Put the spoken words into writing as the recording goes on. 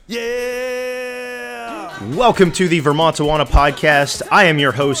Yeah! Welcome to the Vermontawana podcast. I am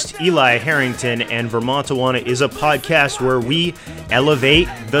your host, Eli Harrington, and Vermontawana is a podcast where we elevate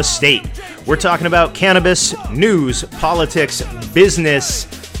the state. We're talking about cannabis, news, politics, business,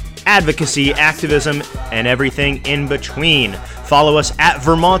 advocacy, activism, and everything in between. Follow us at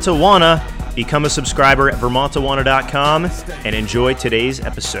Vermontawana, become a subscriber at vermontawana.com, and enjoy today's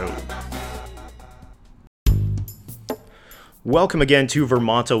episode. Welcome again to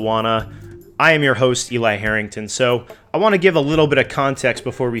Vermontawana. I am your host, Eli Harrington. So I want to give a little bit of context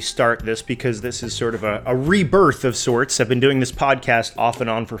before we start this because this is sort of a rebirth of sorts. I've been doing this podcast off and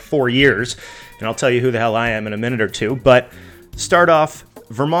on for 4 years, and I'll tell you who the hell I am in a minute or two. But start off,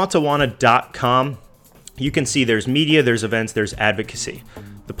 vermontawana.com. You can see there's media, there's events, there's advocacy.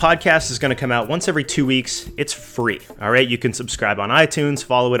 The podcast is going to come out once every 2 weeks. It's free, all right? You can subscribe on iTunes,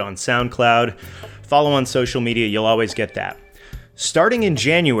 follow it on SoundCloud, follow on social media. You'll always get that. Starting in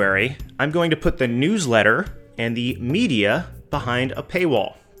January, I'm going to put the newsletter and the media behind a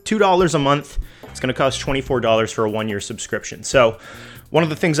paywall. $2 a month. It's going to cost $24 for a 1-year subscription. So one of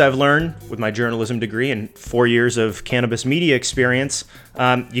the things I've learned with my journalism degree and 4 years of cannabis media experience,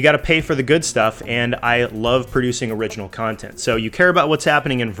 you got to pay for the good stuff, and I love producing original content. So you care about what's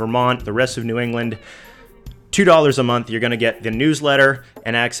happening in Vermont, the rest of New England, $2 a month, you're going to get the newsletter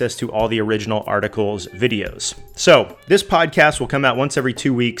and access to all the original articles, videos. So this podcast will come out once every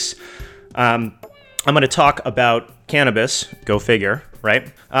 2 weeks. I'm going to talk about cannabis, go figure,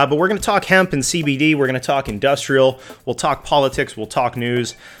 right? But we're going to talk hemp and CBD. We're going to talk industrial. We'll talk politics. We'll talk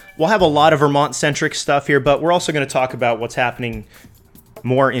news. We'll have a lot of Vermont-centric stuff here, but we're also going to talk about what's happening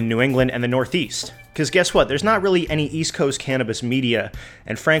more in New England and the Northeast. Because guess what? There's not really any East Coast cannabis media.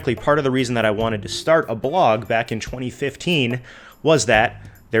 And frankly, part of the reason that I wanted to start a blog back in 2015 was that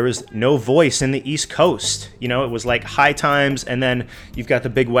there was no voice in the East Coast. You know, it was like High Times, and then you've got the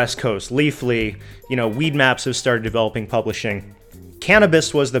big West Coast, Leafly, Weed Maps have started developing publishing.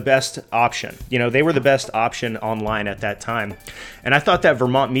 Cannabis was the best option. They were the best option online at that time. And I thought that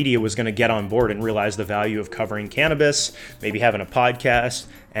Vermont media was going to get on board and realize the value of covering cannabis, maybe having a podcast,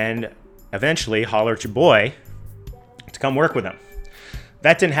 and eventually holler at your boy to come work with them.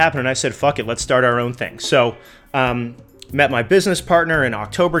 That didn't happen, and I said, fuck it, let's start our own thing. So, met my business partner in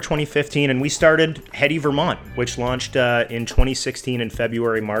October 2015, and we started Heady Vermont, which launched in 2016 in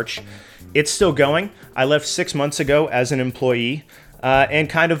February, March. It's still going. I left 6 months ago as an employee and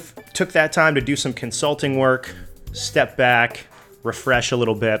kind of took that time to do some consulting work, step back, refresh a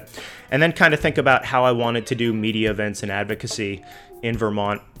little bit, and then kind of think about how I wanted to do media events and advocacy in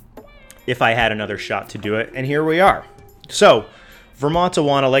Vermont if I had another shot to do it, and here we are. So,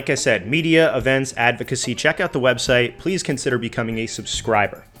 Vermontawana, like I said, media, events, advocacy, check out the website. Please consider becoming a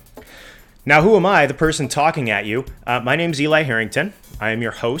subscriber. Now, who am I, the person talking at you? My name's Eli Harrington. I am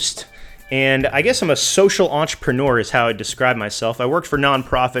your host, and I guess I'm a social entrepreneur is how I describe myself. I worked for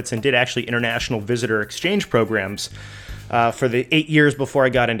nonprofits and did actually international visitor exchange programs for the 8 years before I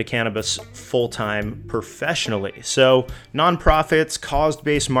got into cannabis full-time professionally. So nonprofits,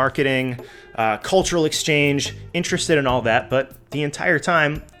 cause-based marketing, cultural exchange, interested in all that, but the entire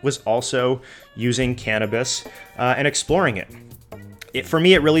time was also using cannabis and exploring it. For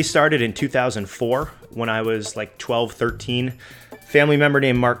me, it really started in 2004 when I was like 12, 13. Family member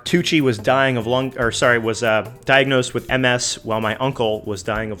named Mark Tucci was diagnosed with MS while my uncle was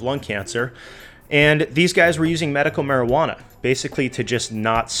dying of lung cancer. And these guys were using medical marijuana, basically to just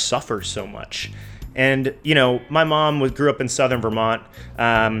not suffer so much. And, my mom grew up in southern Vermont,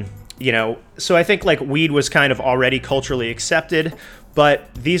 so I think like weed was kind of already culturally accepted,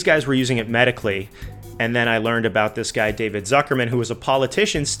 but these guys were using it medically. And then I learned about this guy, David Zuckerman, who was a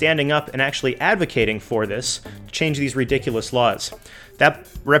politician standing up and actually advocating for this to change these ridiculous laws. That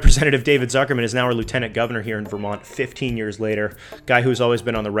Representative David Zuckerman is now our lieutenant governor here in Vermont 15 years later, guy who's always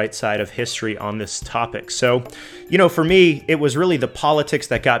been on the right side of history on this topic. So, for me, it was really the politics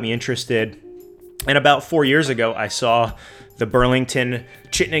that got me interested. And about 4 years ago, I saw the Burlington,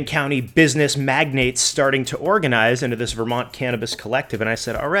 Chittenden County business magnates starting to organize into this Vermont Cannabis Collective. And I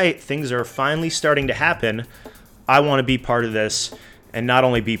said, all right, things are finally starting to happen. I want to be part of this, and not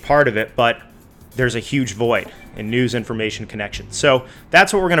only be part of it, but there's a huge void in news, information, connection. So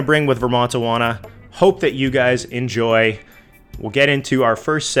that's what we're going to bring with Vermontawana. Hope that you guys enjoy. We'll get into our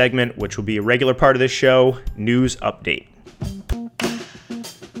first segment, which will be a regular part of this show, News Update.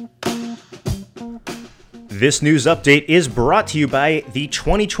 This news update is brought to you by the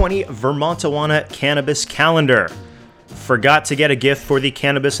 2020 Vermontawana Cannabis Calendar. Forgot to get a gift for the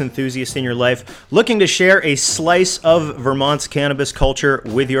cannabis enthusiast in your life? Looking to share a slice of Vermont's cannabis culture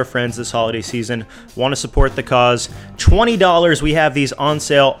with your friends this holiday season? Want to support the cause? $20. We have these on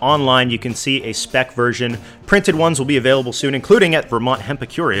sale online. You can see a spec version. Printed ones will be available soon, including at Vermont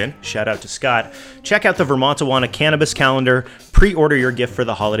Hempicurian. Shout out to Scott. Check out the Vermontawana Cannabis Calendar. Pre-order your gift for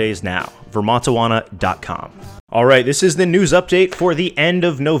the holidays now. Vermontawana.com. All right, this is the news update for the end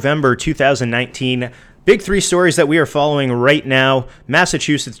of November 2019. Big three stories that we are following right now.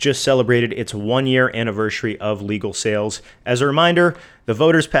 Massachusetts just celebrated its 1-year anniversary of legal sales. As a reminder, the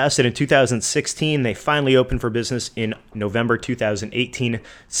voters passed it in 2016. They finally opened for business in November 2018.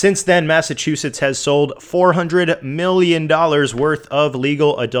 Since then, Massachusetts has sold $400 million worth of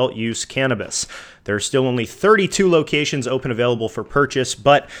legal adult use cannabis. There are still only 32 locations open available for purchase,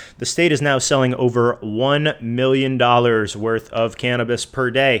 but the state is now selling over $1 million worth of cannabis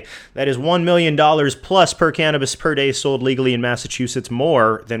per day. That is $1 million plus per cannabis per day sold legally in Massachusetts,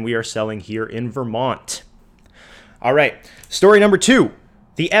 more than we are selling here in Vermont. All right, story number 2.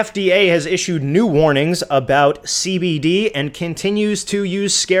 The FDA has issued new warnings about CBD and continues to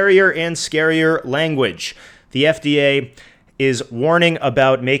use scarier and scarier language. The FDA is warning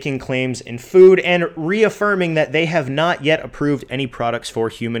about making claims in food and reaffirming that they have not yet approved any products for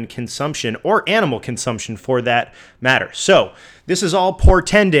human consumption or animal consumption for that matter. So this is all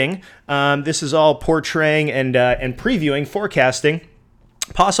portending. This is all portraying and previewing, forecasting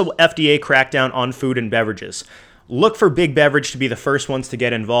possible FDA crackdown on food and beverages. Look for Big Beverage to be the first ones to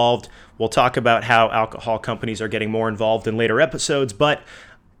get involved. We'll talk about how alcohol companies are getting more involved in later episodes, but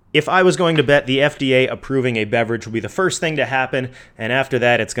if I was going to bet, the FDA approving a beverage will be the first thing to happen, and after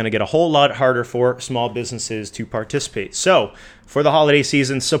that, it's going to get a whole lot harder for small businesses to participate. So, for the holiday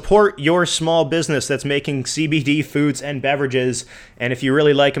season, support your small business that's making CBD foods and beverages, and if you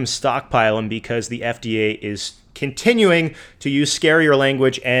really like them, stockpile them, because the FDA is continuing to use scarier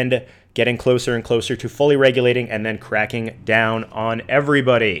language and getting closer and closer to fully regulating and then cracking down on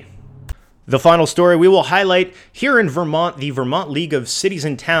everybody. The final story we will highlight here in Vermont, the Vermont League of Cities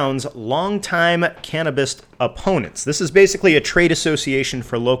and Towns' longtime cannabis opponents. This is basically a trade association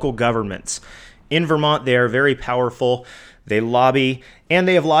for local governments. In Vermont, they are very powerful. They lobby, and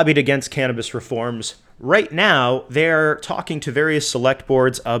they have lobbied against cannabis reforms. Right now, they're talking to various select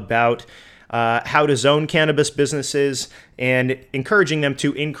boards about how to zone cannabis businesses and encouraging them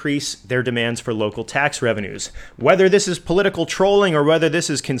to increase their demands for local tax revenues. Whether this is political trolling or whether this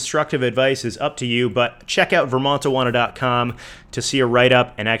is constructive advice is up to you, but check out Vermontawana.com to see a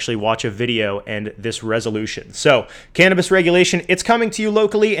write-up and actually watch a video and this resolution. So, cannabis regulation, it's coming to you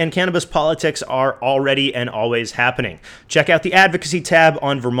locally, and cannabis politics are already and always happening. Check out the advocacy tab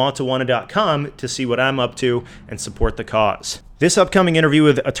on Vermontawana.com to see what I'm up to and support the cause. This upcoming interview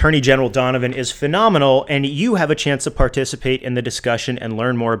with Attorney General Donovan is phenomenal, and you have a chance to participate in the discussion and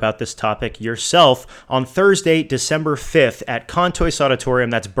learn more about this topic yourself on Thursday, December 5th at Contois Auditorium.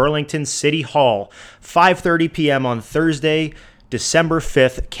 That's Burlington City Hall, 5:30 p.m. on Thursday, December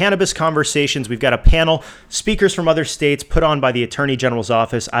 5th. Cannabis Conversations. We've got a panel, speakers from other states put on by the Attorney General's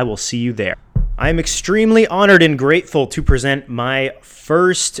office. I will see you there. I am extremely honored and grateful to present my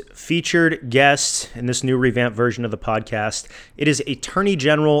first featured guest in this new revamped version of the podcast. It is Attorney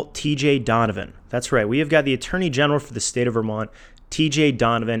General T.J. Donovan. That's right. We have got the Attorney General for the state of Vermont, T.J.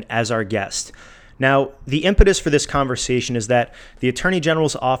 Donovan, as our guest. Now, the impetus for this conversation is that the Attorney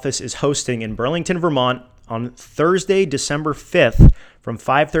General's office is hosting in Burlington, Vermont on Thursday, December 5th from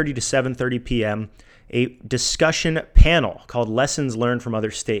 5:30 to 7:30 p.m. a discussion panel called Lessons Learned from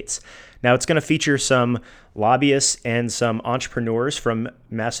Other States. Now, it's going to feature some lobbyists and some entrepreneurs from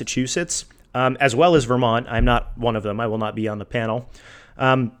Massachusetts, as well as Vermont. I'm not one of them. I will not be on the panel.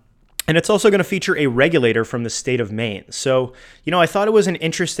 And it's also going to feature a regulator from the state of Maine. So, I thought it was an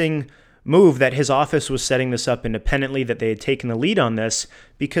interesting move that his office was setting this up independently, that they had taken the lead on this,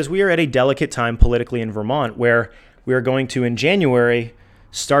 because we are at a delicate time politically in Vermont where we are going to, in January,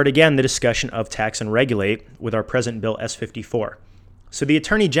 start again the discussion of tax and regulate with our present bill S54. So the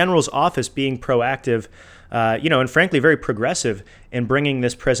Attorney General's office being proactive, and frankly very progressive in bringing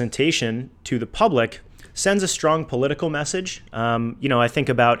this presentation to the public sends a strong political message. I think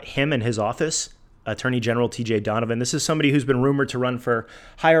about him and his office, Attorney General T.J. Donovan. This is somebody who's been rumored to run for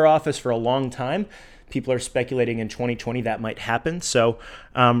higher office for a long time. People are speculating in 2020 that might happen. So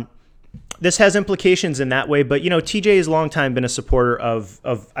this has implications in that way. But, TJ has long time been a supporter of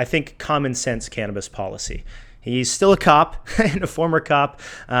I think, common sense cannabis policy. He's still a cop and a former cop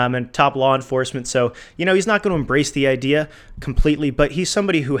and top law enforcement. So, he's not going to embrace the idea completely, but he's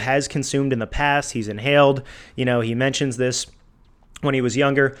somebody who has consumed in the past. He's inhaled. He mentions this when he was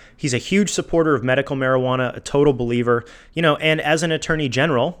younger. He's a huge supporter of medical marijuana, a total believer, and as an attorney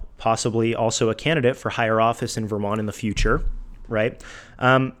general, possibly also a candidate for higher office in Vermont in the future, right?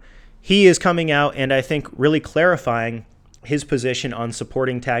 He is coming out and I think really clarifying his position on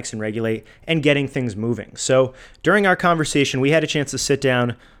supporting tax and regulate and getting things moving. So during our conversation, we had a chance to sit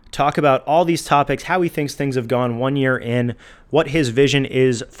down, talk about all these topics, how he thinks things have gone 1 year in, what his vision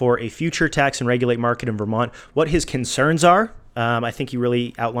is for a future tax and regulate market in Vermont, what his concerns are. I think he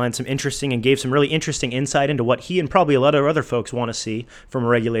really outlined some interesting and gave some really interesting insight into what he and probably a lot of other folks want to see from a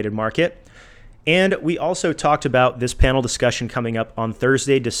regulated market. And we also talked about this panel discussion coming up on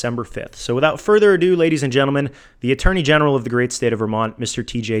Thursday, December 5th. So without further ado, ladies and gentlemen, the Attorney General of the great state of Vermont, Mr.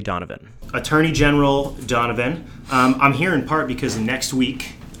 TJ Donovan. Attorney General Donovan, I'm here in part because next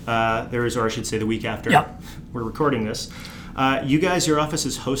week, or I should say the week after we're recording this, your office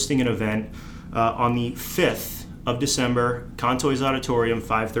is hosting an event on the 5th of December, Contoy's Auditorium,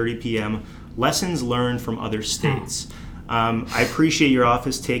 5:30 p.m., Lessons Learned from Other States. I appreciate your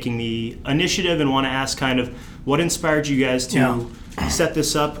office taking the initiative and want to ask kind of what inspired you guys to set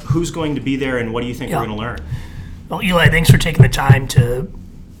this up, who's going to be there, and what do you think we're going to learn? Well, Eli, thanks for taking the time to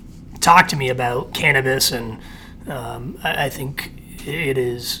talk to me about cannabis, and I think it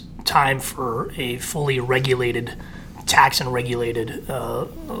is time for a fully regulated, tax and regulated,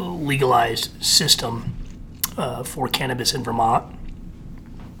 legalized system for cannabis in Vermont.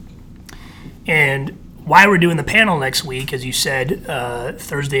 And why we're doing the panel next week, as you said,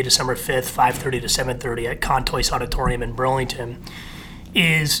 Thursday, December 5th, 5:30 to 7:30 at Contoy's Auditorium in Burlington,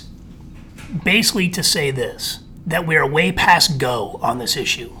 is basically to say this, that we are way past go on this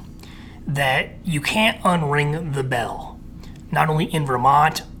issue, that you can't unring the bell, not only in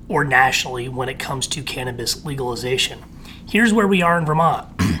Vermont or nationally when it comes to cannabis legalization. Here's where we are in Vermont.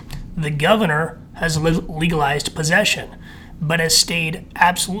 The governor has legalized possession, but has stayed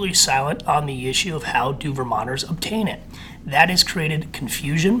absolutely silent on the issue of how do Vermonters obtain it. That has created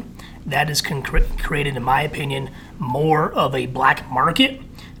confusion. That has created, in my opinion, more of a black market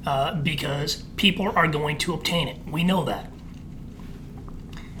because people are going to obtain it. We know that.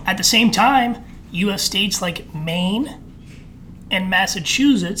 At the same time, you have states like Maine and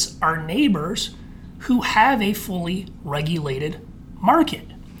Massachusetts are neighbors who have a fully regulated market.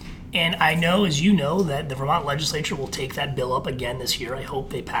 And I know, as you know, that the Vermont legislature will take that bill up again this year. I hope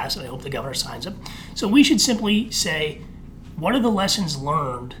they pass it. I hope the governor signs it. So we should simply say, what are the lessons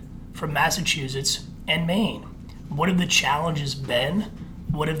learned from Massachusetts and Maine? What have the challenges been?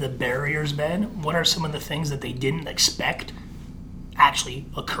 What have the barriers been? What are some of the things that they didn't expect actually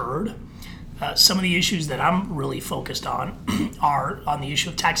occurred? Some of the issues that I'm really focused on are on the issue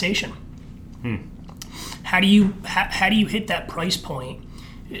of taxation. How do you hit that price point?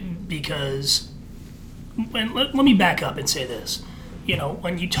 Because let me back up and say this.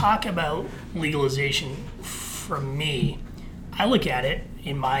 When you talk about legalization, for me, I look at it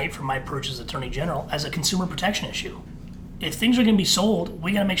from my perch as Attorney General as a consumer protection issue. If things are going to be sold,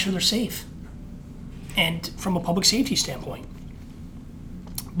 we got to make sure they're safe, and from a public safety standpoint.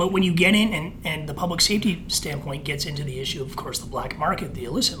 But when you get in and the public safety standpoint gets into the issue of course, the black market, the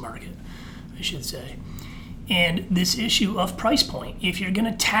illicit market, I should say, and this issue of price point, if you're going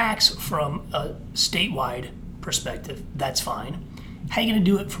to tax from a statewide perspective, that's fine. How are you going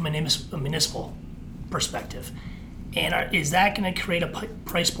to do it from a municipal perspective? And is that going to create a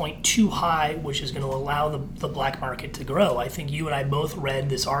price point too high, which is going to allow the black market to grow? I think you and I both read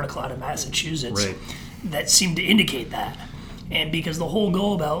this article out of Massachusetts that seemed to indicate that. And because the whole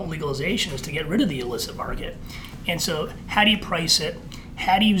goal about legalization is to get rid of the illicit market. And so how do you price it?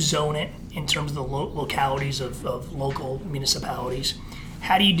 How do you zone it in terms of the localities of local municipalities?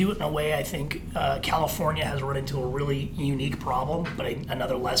 How do you do it in a way, I think California has run into a really unique problem, but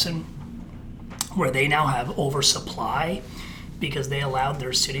another lesson, where they now have oversupply because they allowed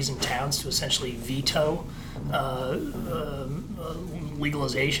their cities and towns to essentially veto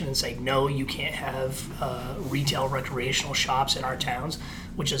legalization and say, no, you can't have retail recreational shops in our towns,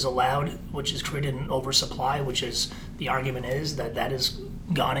 which has created an oversupply, which is, the argument is that has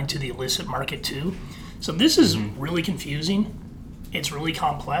gone into the illicit market too. So this is really confusing. It's really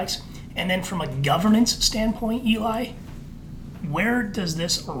complex. And then from a governance standpoint, Eli, where does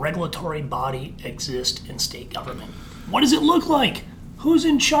this regulatory body exist in state government? What does it look like? Who's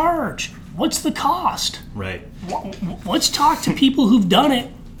in charge? What's the cost? Right. Let's talk to people who've done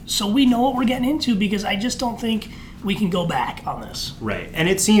it so we know what we're getting into, because I just don't think we can go back on this. Right. And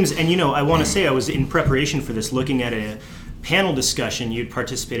it seems, and I want to say, I was in preparation for this looking at panel discussion you'd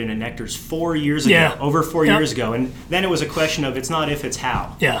participated in at Nectar's 4 years ago, Yeah. over 4 Yep. years ago. And then it was a question of it's not if, it's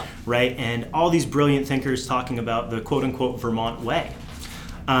how. Yeah. Right? And all these brilliant thinkers talking about the quote-unquote Vermont way.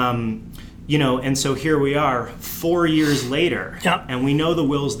 And so here we are 4 years later, Yep. and we know the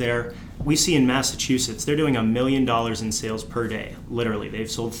will's there. We see in Massachusetts, they're doing $1 million in sales per day, literally. They've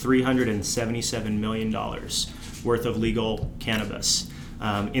sold $377 million worth of legal cannabis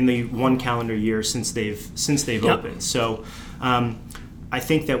in the one calendar year since they've Yep. opened. So I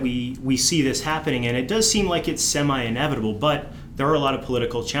think that we see this happening, and it does seem like it's semi-inevitable, but there are a lot of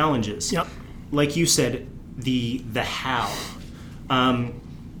political challenges. Yep. Like you said, the how.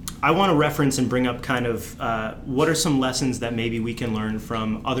 I want to reference and bring up kind of what are some lessons that maybe we can learn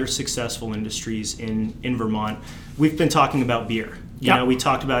from other successful industries in Vermont. We've been talking about beer. Yep. We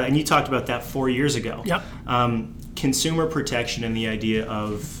talked about, and you talked about that 4 years ago. Yep. Consumer protection and the idea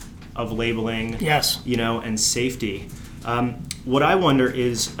of labeling, Yes. and safety. What I wonder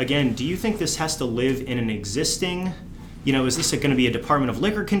is, again, do you think this has to live in an existing, is this going to be a Department of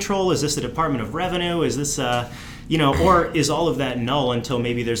Liquor Control? Is this a Department of Revenue? Is this, or is all of that null until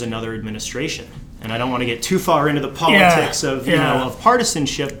maybe there's another administration? And I don't want to get too far into the politics of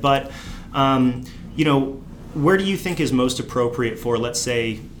partisanship, but, where do you think is most appropriate for, let's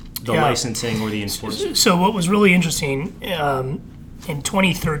say, the licensing or the enforcement? So what was really interesting, in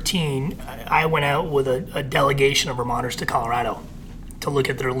 2013, I went out with a delegation of Vermonters to Colorado to look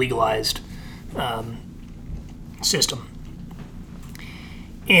at their legalized system.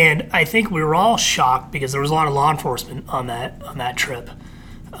 And I think we were all shocked because there was a lot of law enforcement on that trip,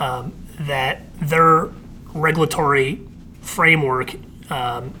 that their regulatory framework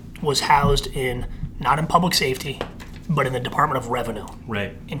was housed not in public safety, but in the Department of Revenue,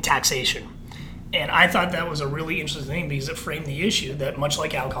 Right. in taxation. And I thought that was a really interesting thing because it framed the issue that, much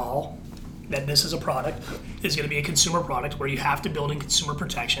like alcohol, that this is a product, is going to be a consumer product where you have to build in consumer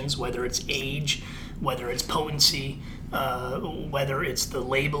protections, whether it's age, whether it's potency, whether it's the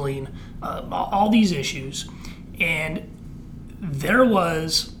labeling, all these issues. And there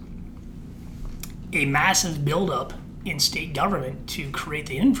was a massive buildup in state government to create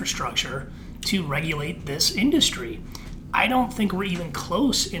the infrastructure to regulate this industry. I don't think we're even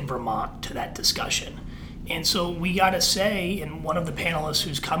close in Vermont to that discussion. And so we got to say, and one of the panelists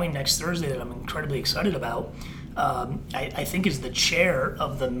who's coming next Thursday that I'm incredibly excited about, I think is the chair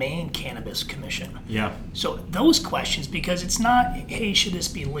of the Maine Cannabis Commission. Yeah. So those questions, because it's not, hey, should this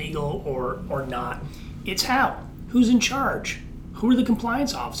be legal or not? It's how. Who's in charge? Who are the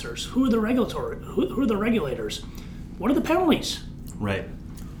compliance officers? Who are the who are the regulators? What are the penalties? Right.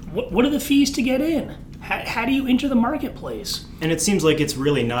 What are the fees to get in? How do you enter the marketplace? And it seems like it's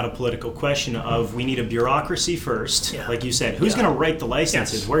really not a political question of we need a bureaucracy first. Yeah. Like you said, who's going to write the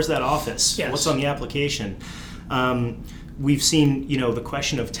licenses? Yes. Where's that office? Yes. What's on the application? We've seen, the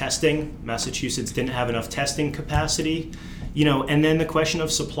question of testing. Massachusetts didn't have enough testing capacity, and then the question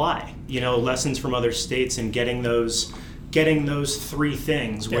of supply, lessons from other states and getting those three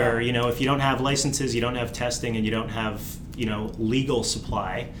things where, if you don't have licenses, you don't have testing, and you don't have, legal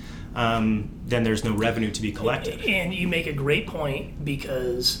supply, then there's no revenue to be collected. And you make a great point,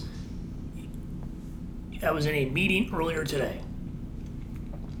 because I was in a meeting earlier today,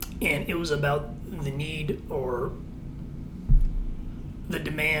 and it was about the need or the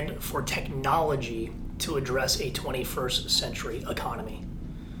demand for technology to address a 21st century economy.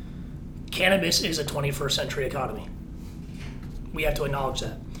 Cannabis is a 21st century economy. We have to acknowledge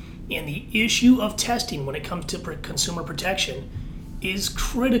that. And the issue of testing when it comes to consumer protection is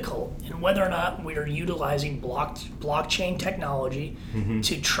critical in whether or not we are utilizing blockchain technology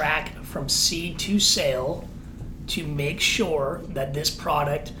to track from seed to sale to make sure that this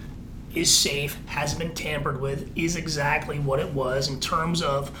product is safe, hasn't been tampered with, is exactly what it was in terms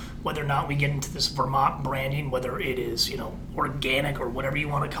of whether or not we get into this Vermont branding, whether it is, organic or whatever you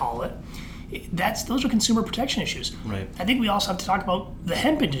want to call it. Those are consumer protection issues. Right. I think we also have to talk about the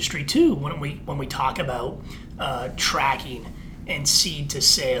hemp industry too when we talk about tracking and seed to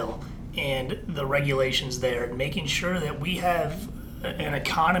sale and the regulations there, and making sure that we have an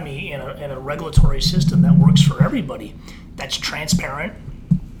economy and a regulatory system that works for everybody, that's transparent,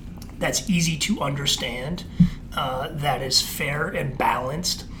 that's easy to understand, that is fair and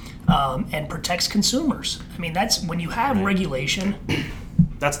balanced, and protects consumers. I mean, that's when you have regulation.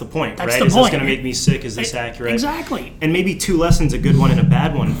 That's the point, That's right? the Is point. this going to make me sick? Is this accurate? Exactly. And maybe two lessons, a good one and a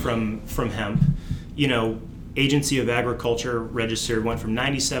bad one from hemp. Agency of Agriculture registered went from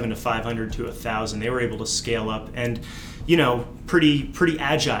 97 to 500 to 1,000. They were able to scale up and, pretty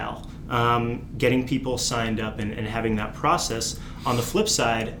agile, getting people signed up and having that process. On the flip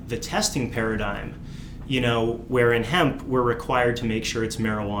side, the testing paradigm, where in hemp we're required to make sure it's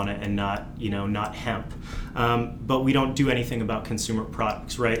marijuana and not hemp. But we don't do anything about consumer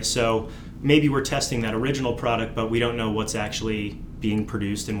products, right? So maybe we're testing that original product, but we don't know what's actually being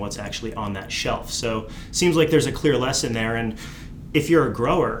produced and what's actually on that shelf. So seems like there's a clear lesson there. And if you're a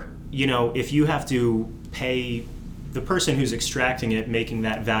grower, if you have to pay the person who's extracting it, making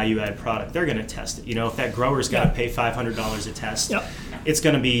that value-add product, they're going to test it. If that grower's got to pay $500 a test, it's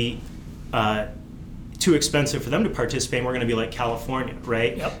going to be too expensive for them to participate. And we're going to be like California,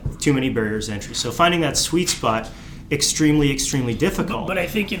 right? Too many barriers to entry. So finding that sweet spot, extremely, extremely difficult. But I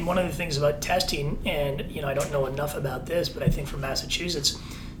think in one of the things about testing, and I don't know enough about this, but I think for Massachusetts,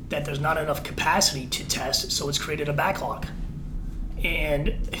 that there's not enough capacity to test, so it's created a backlog. And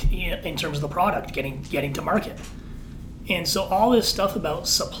in terms of the product getting to market. And so all this stuff about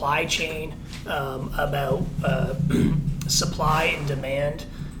supply chain, about supply and demand,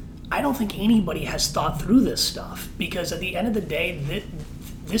 I don't think anybody has thought through this stuff, because at the end of the day,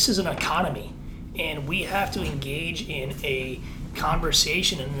 this is an economy, and we have to engage in a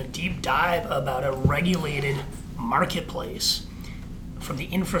conversation and a deep dive about a regulated marketplace, from the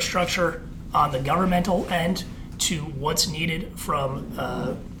infrastructure on the governmental end to what's needed from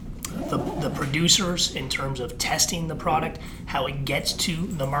the producers in terms of testing the product, how it gets to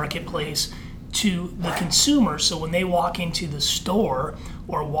the marketplace, to the consumer. So when they walk into the store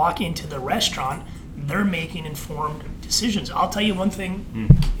or walk into the restaurant, they're making informed decisions. I'll tell you one thing,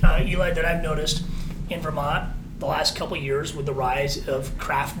 Eli, that I've noticed in Vermont the last couple of years with the rise of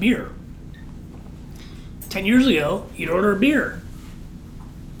craft beer. 10 years ago, you'd order a beer.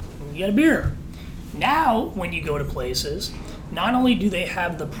 You get a beer. Now, when you go to places, not only do they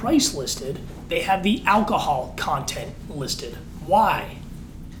have the price listed, they have the alcohol content listed. Why?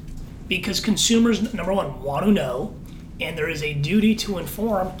 Because consumers, number one, want to know, and there is a duty to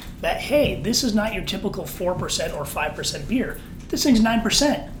inform that, hey, this is not your typical 4% or 5% beer. This thing's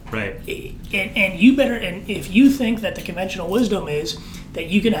 9%. Right. And you better, and if you think that the conventional wisdom is that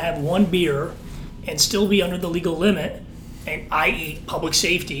you can have one beer and still be under the legal limit, and i.e. public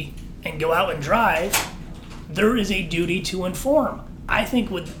safety, and go out and drive, there is a duty to inform. I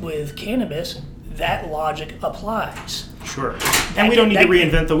think with cannabis, that logic applies. Sure. And we don't need to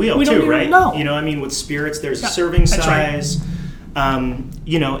reinvent the wheel too, right? No. With spirits, there's a serving size, right.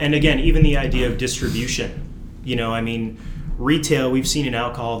 And again, even the idea of distribution, retail, we've seen in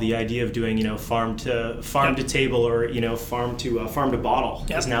alcohol, the idea of doing, farm to table, or, farm to bottle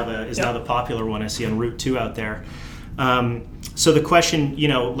is now the popular one I see on Route 2 out there. So the question,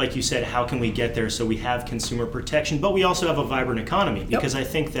 like you said, how can we get there so we have consumer protection, but we also have a vibrant economy? Because I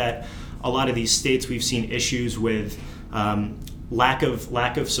think that a lot of these states, we've seen issues with lack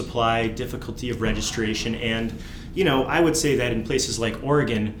of supply, difficulty of registration, and I would say that in places like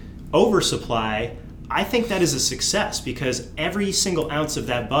Oregon, oversupply. I think that is a success, because every single ounce of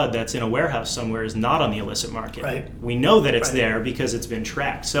that bud that's in a warehouse somewhere is not on the illicit market. Right. We know that it's there because it's been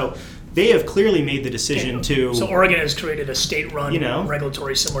tracked. So they have clearly made the decision to... So Oregon has created a state-run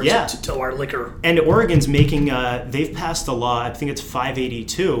regulatory similar to our liquor. And Oregon's making... they've passed a law, I think it's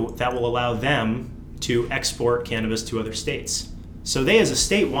 582, that will allow them to export cannabis to other states. So they as a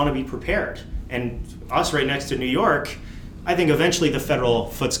state want to be prepared. And us right next to New York, I think eventually the federal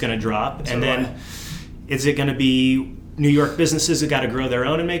foot's going to drop. And then is it going to be New York businesses that got to grow their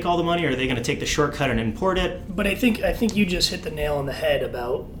own and make all the money, or are they going to take the shortcut and import it? But I think you just hit the nail on the head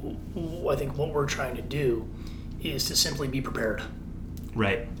about, I think what we're trying to do is to simply be prepared.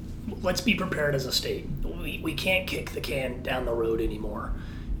 Right. Let's be prepared as a state. We can't kick the can down the road anymore.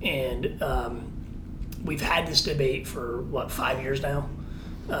 And we've had this debate for, 5 years now?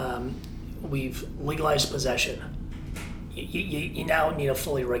 We've legalized possession. You now need a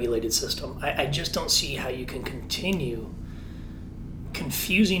fully regulated system. I just don't see how you can continue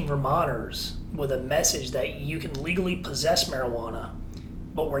confusing Vermonters with a message that you can legally possess marijuana,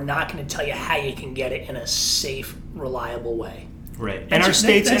 but we're not going to tell you how you can get it in a safe, reliable way. Right. And our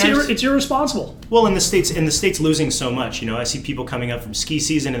states, it's irresponsible. Well, in the states losing so much. I see people coming up from ski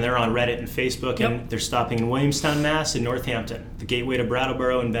season and they're on Reddit and Facebook, and they're stopping in Williamstown, Mass, and Northampton, the gateway to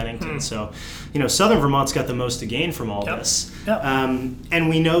Brattleboro and Bennington. So, Southern Vermont's got the most to gain from all this. And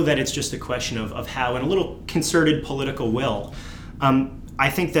we know that it's just a question of how, and a little concerted political will. I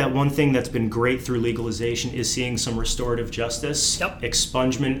think that one thing that's been great through legalization is seeing some restorative justice.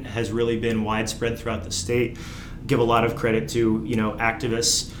 Expungement has really been widespread throughout the state. Give a lot of credit to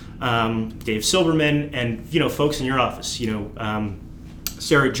activists, Dave Silberman, and folks in your office,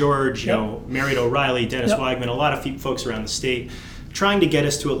 Sarah George, Mariette O'Reilly, Dennis Weigman, a lot of folks around the state, trying to get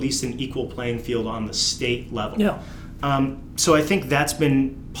us to at least an equal playing field on the state level. So I think that's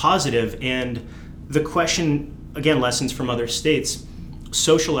been positive, and the question, again, lessons from other states,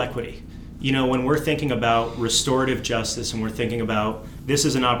 social equity. When we're thinking about restorative justice and we're thinking about this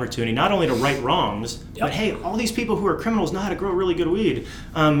is an opportunity not only to right wrongs, but hey, all these people who are criminals know how to grow really good weed.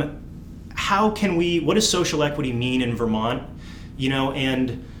 What does social equity mean in Vermont?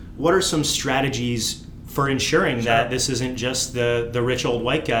 And what are some strategies for ensuring that this isn't just the rich old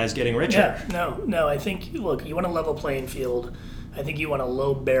white guys getting richer? Yeah, no. I think, look, you want a level playing field. I think you want a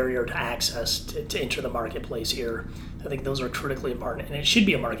low barrier to access to enter the marketplace here. I think those are critically important, and it should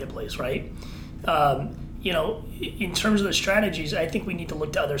be a marketplace, right? In terms of the strategies, I think we need to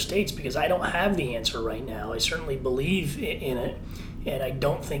look to other states because I don't have the answer right now. I certainly believe in it, and I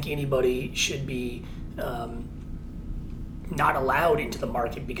don't think anybody should be not allowed into the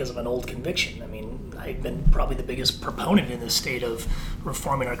market because of an old conviction. I mean, I've been probably the biggest proponent in this state of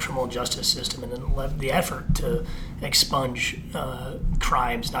reforming our criminal justice system and then led the effort to expunge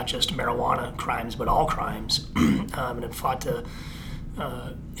crimes, not just marijuana crimes, but all crimes, and have fought to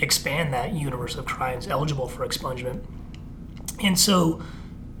expand that universe of crimes eligible for expungement. And so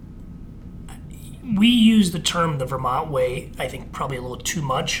we use the term the Vermont way, I think, probably a little too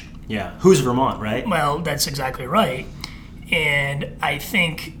much. Yeah. Who's Vermont, right? Well, that's exactly right. And I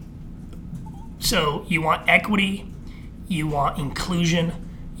think, so you want equity, you want inclusion,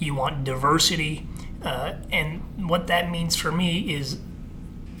 you want diversity, and what that means for me is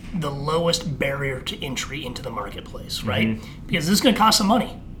the lowest barrier to entry into the marketplace, right? Mm-hmm. Because this is going to cost some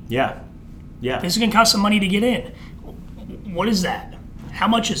money. Yeah. This is going to cost some money to get in. What is that? How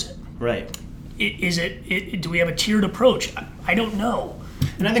much is it? Right. Do we have a tiered approach? I don't know.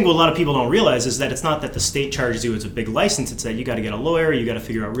 And I think what a lot of people don't realize is that it's not that the state charges you as a big license. It's that you got to get a lawyer, you got to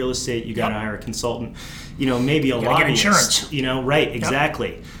figure out real estate, you got to hire a consultant, maybe a lobbyist. Get insurance. Right,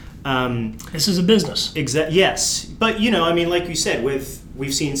 exactly. This is a business. Yes. But, like you said,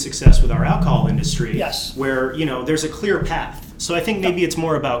 we've seen success with our alcohol industry. Yes. Where, there's a clear path. So I think maybe it's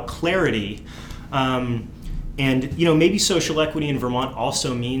more about clarity. And, maybe social equity in Vermont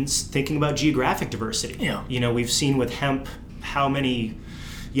also means thinking about geographic diversity. Yeah. We've seen with hemp how many,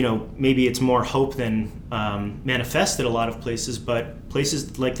 maybe it's more hope than manifested a lot of places, but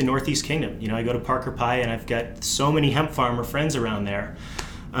places like the Northeast Kingdom. I go to Parker Pie and I've got so many hemp farmer friends around there.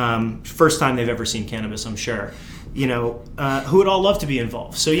 First time they've ever seen cannabis, I'm sure. Who would all love to be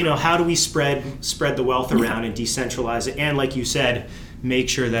involved. So, how do we spread the wealth around and decentralize it? And like you said, make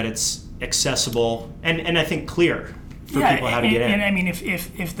sure that it's accessible and I think clear for people how to get in. And I mean,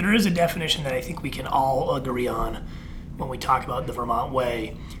 if there is a definition that I think we can all agree on when we talk about the Vermont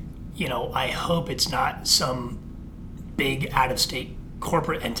way, I hope it's not some big out-of-state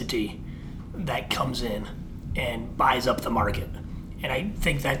corporate entity that comes in and buys up the market. And I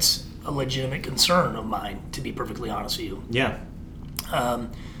think that's a legitimate concern of mine, to be perfectly honest with you. Yeah.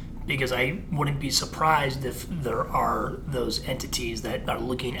 Because I wouldn't be surprised if there are those entities that are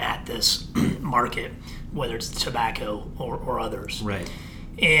looking at this market, whether it's tobacco or others. Right.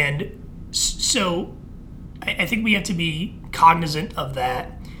 And so I think we have to be cognizant of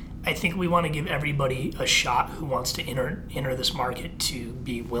that. I think we want to give everybody a shot who wants to enter this market to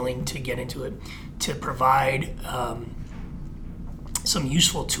be willing to get into it, to provide some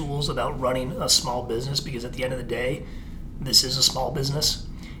useful tools about running a small business, because at the end of the day, this is a small business.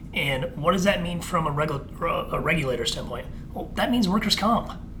 And what does that mean from a regulator standpoint? Well, that means workers'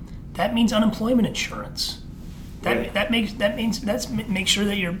 comp. That means unemployment insurance. That makes sure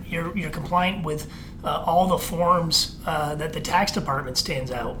that you're compliant with all the forms that the tax department stands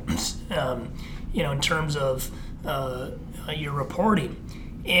out, in terms of your reporting.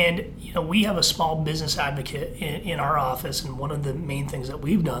 And we have a small business advocate in our office, and one of the main things that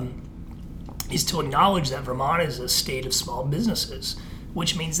we've done is to acknowledge that Vermont is a state of small businesses,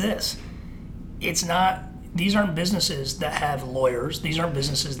 which means this: these aren't businesses that have lawyers, these aren't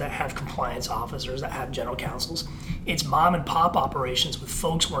businesses that have compliance officers, that have general counsels. It's mom and pop operations with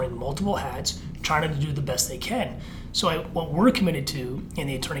folks wearing multiple hats, trying to do the best they can. So what we're committed to in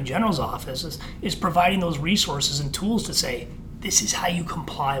the Attorney General's office is providing those resources and tools to say, this is how you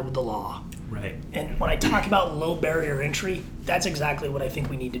comply with the law. Right. And when I talk about low barrier entry, that's exactly what I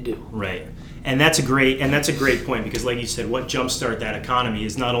think we need to do. Right. And that's a great point, because like you said, what jumpstart that economy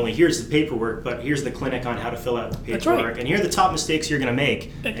is not only here's the paperwork, but here's the clinic on how to fill out the paperwork. That's right. And here are the top mistakes you're going to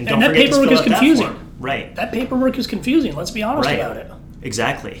make. And don't forget to fill out that form. That paperwork is confusing. Right. That paperwork is confusing. Let's be honest about it.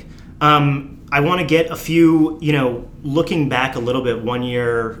 Exactly. I want to get a few, looking back a little bit, 1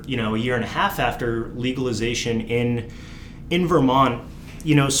 year, a year and a half after legalization in Vermont,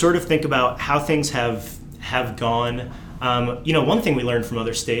 sort of think about how things have gone. One thing we learned from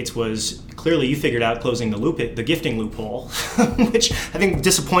other states was clearly you figured out closing the gifting loophole, which I think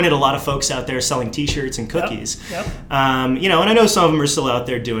disappointed a lot of folks out there selling T-shirts and cookies. Yep. And I know some of them are still out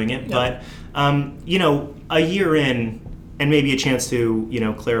there doing it, but a year in, and maybe a chance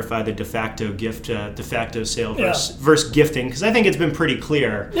to clarify the de facto sale versus gifting, because I think it's been pretty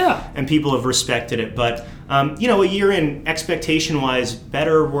clear, and people have respected it. But a year in, expectation-wise,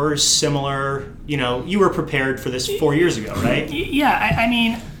 better, worse, similar. You were prepared for this 4 years ago, right? Yeah, I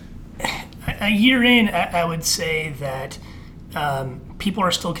mean, a year in, I would say that people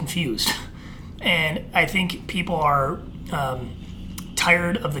are still confused, and I think people are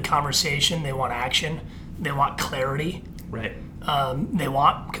tired of the conversation. They want action. They want clarity. Right. They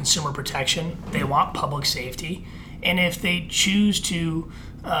want consumer protection. They want public safety. And if they choose to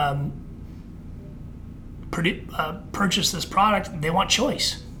purchase this product, they want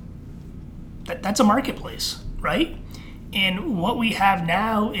choice. That's a marketplace, right? And what we have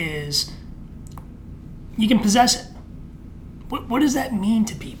now is you can possess it. What does that mean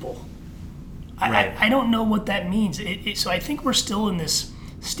to people? Right. I don't know what that means. So I think we're still in this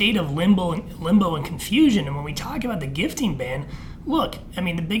state of limbo and confusion. And when we talk about the gifting ban, look, I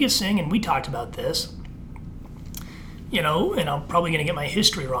mean, the biggest thing, and we talked about this, and I'm probably going to get my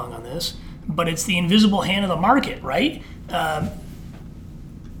history wrong on this, but it's the invisible hand of the market, right? The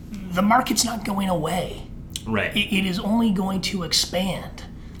market's not going away. Right. It is only going to expand,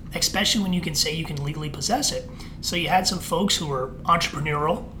 especially when you can say you can legally possess it. So you had some folks who were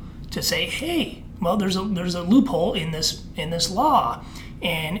entrepreneurial to say, hey, well, there's a loophole in this law.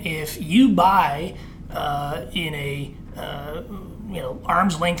 And if you buy in a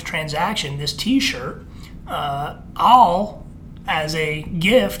arm's length transaction this T-shirt, I'll, as a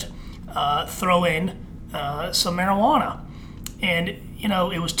gift, throw in some marijuana. And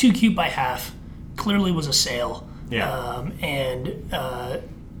it was too cute by half. Clearly was a sale. Yeah.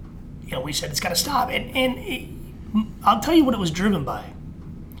 We said it's got to stop. And I'll tell you what it was driven by.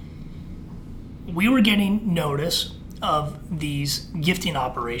 We were getting notice of these gifting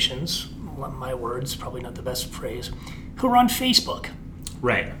operations, my words, probably not the best phrase, who are on Facebook.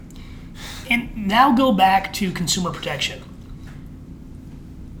 Right. And now go back to consumer protection.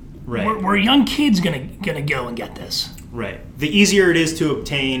 Right. Were young kids gonna go and get this? Right. The easier it is to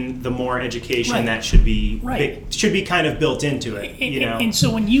obtain, the more education Right. that should be Right. should be kind of built into it. And so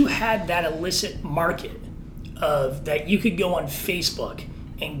when you had that illicit market of that you could go on Facebook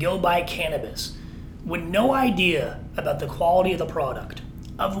and go buy cannabis with no idea about the quality of the product,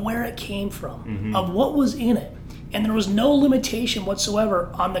 of where it came from, of what was in it, and there was no limitation whatsoever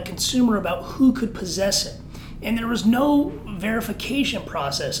on the consumer about who could possess it, and there was no verification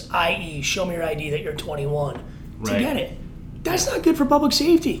process, i.e. show me your ID that you're 21 to get it. That's not good for public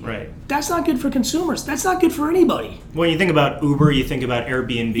safety. Right. That's not good for consumers. That's not good for anybody. When you think about Uber, you think about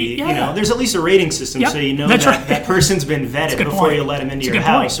Airbnb. Yeah. There's at least a rating system, so you know that person's been vetted before point. you let them into It's a your good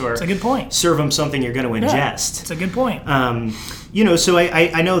point. house or It's a good point. serve them something you're going to ingest. It's a good point. So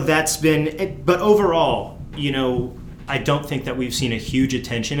I know that's been, but overall, I don't think that we've seen a huge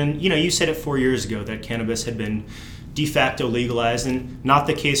attention. And, you said it 4 years ago that cannabis had been de facto legalized, and not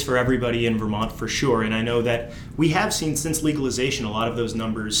the case for everybody in Vermont for sure. And I know that we have seen since legalization a lot of those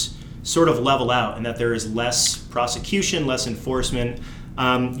numbers sort of level out, and that there is less prosecution, less enforcement,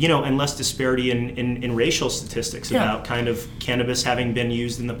 and less disparity in racial statistics about kind of cannabis having been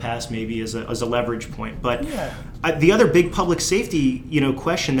used in the past maybe as a leverage point. But the other big public safety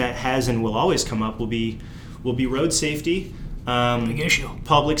question that has and will always come up will be road safety. Big issue.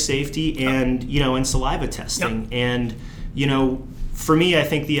 Public safety and and saliva testing. And for me, I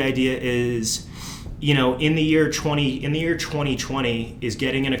think the idea is in the year 2020 is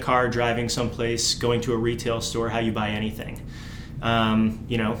getting in a car, driving someplace, going to a retail store, how you buy anything.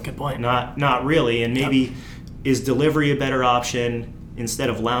 Good point. Not really. And maybe is delivery a better option? Instead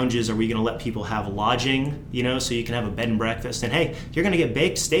of lounges, are we going to let people have lodging, so you can have a bed and breakfast, and hey, you're going to get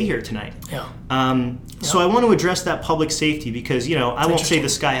baked, stay here tonight. So I want to address that public safety because, I won't say the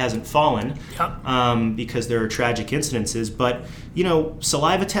sky hasn't fallen because there are tragic incidences, but,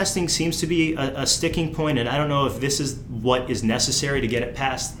 saliva testing seems to be a sticking point, and I don't know if this is what is necessary to get it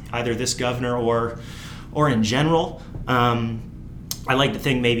past either this governor or in general. I like to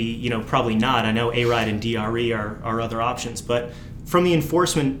think maybe, probably not. I know A-RIDE and DRE are other options, but from the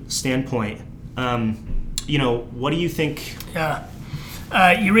enforcement standpoint, what do you think?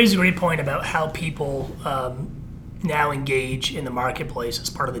 You raise a great point about how people now engage in the marketplace as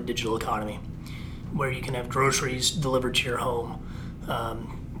part of the digital economy, where you can have groceries delivered to your home.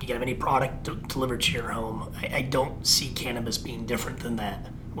 You can have any product delivered to your home. I don't see cannabis being different than that.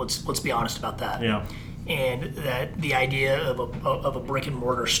 Let's be honest about that. and that the idea of a brick and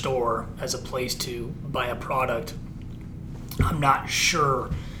mortar store as a place to buy a product, I'm not sure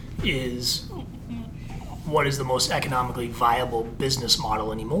is what is the most economically viable business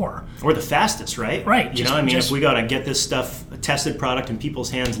model anymore. Or the fastest, right? Right. If we got to get this stuff, a tested product in people's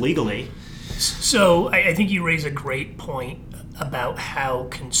hands legally. So I think you raise a great point about how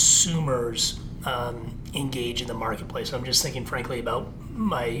consumers engage in the marketplace. I'm just thinking, frankly, about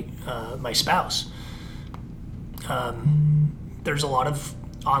my spouse. There's a lot of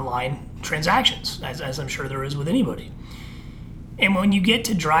online transactions, as I'm sure there is with anybody. And when you get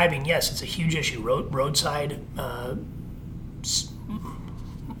to driving, yes, it's a huge issue.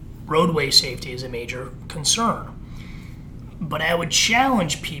 Roadway safety is a major concern. But I would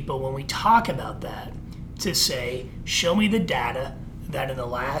challenge people when we talk about that to say, show me the data that in the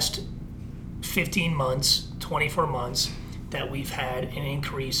last 15 months, 24 months, that we've had an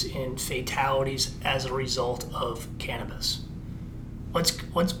increase in fatalities as a result of cannabis. Let's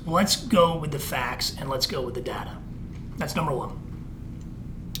go with the facts and let's go with the data. That's number one.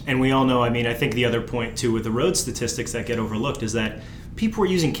 And we all know, I think the other point too with the road statistics that get overlooked is that people were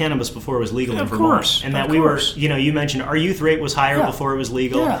using cannabis before it was legal in Vermont. And that we were, you mentioned our youth rate was higher before it was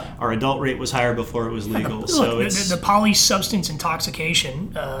legal. Yeah. Our adult rate was higher before it was legal. So the polysubstance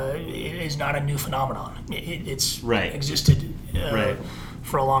intoxication is not a new phenomenon. It's existed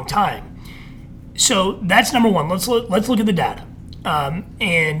for a long time. So that's number one. Let's look at the data.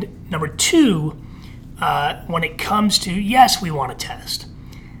 And number two, when it comes to, yes, we want to test.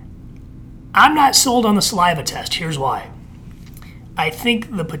 I'm not sold on the saliva test. Here's why. I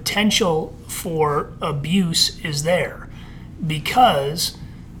think the potential for abuse is there because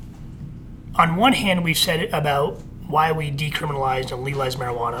on one hand, we've said about why we decriminalized and legalized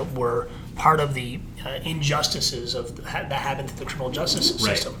marijuana were part of the injustices that happen through the criminal justice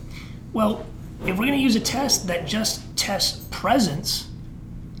system. Right. Well, if we're going to use a test that just tests presence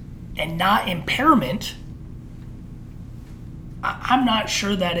and not impairment, I'm not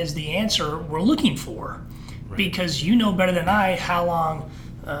sure that is the answer we're looking for. Right. Because you know better than I how long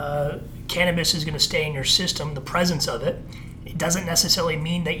cannabis is going to stay in your system, the presence of it. It doesn't necessarily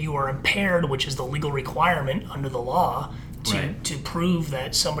mean that you are impaired, which is the legal requirement under the law to prove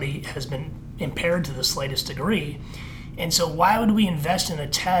that somebody has been impaired to the slightest degree. And so why would we invest in a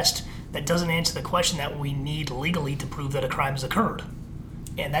test that doesn't answer the question that we need legally to prove that a crime has occurred?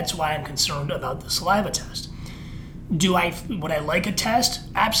 And that's why I'm concerned about the saliva test. Would I like a test?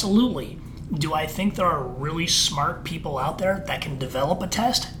 Absolutely. Do I think there are really smart people out there that can develop a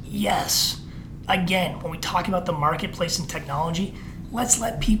test? Yes. Again, when we talk about the marketplace and technology, let's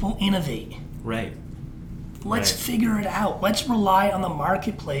let people innovate. Right. Let's figure it out. Let's rely on the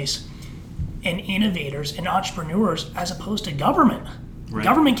marketplace and innovators and entrepreneurs as opposed to government. Right.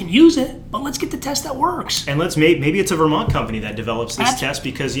 Government can use it, but let's get the test that works. And maybe it's a Vermont company that develops this test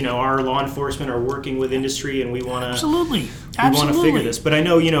because our law enforcement are working with industry and we want to want to figure this. But I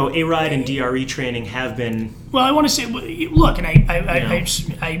know ARIDE and DRE training have been. Well, I want to say, look, and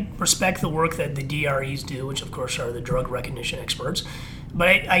I respect the work that the DREs do, which of course are the drug recognition experts. But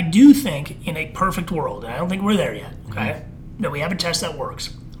I do think in a perfect world, and I don't think we're there yet, okay, that we have a test that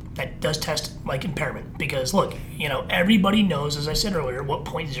works. That does test like impairment because look, everybody knows, as I said earlier, what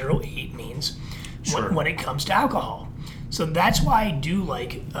 0.08 means when it comes to alcohol. So that's why I do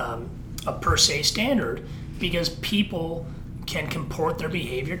like a per se standard because people can comport their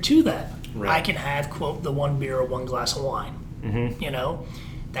behavior to that. Right. I can have, quote, the one beer or one glass of wine. Mm-hmm.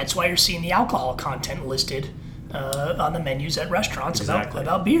 That's why you're seeing the alcohol content listed on the menus at restaurants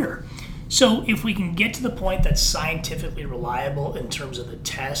about beer. So if we can get to the point that's scientifically reliable in terms of the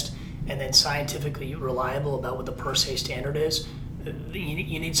test and then scientifically reliable about what the per se standard is,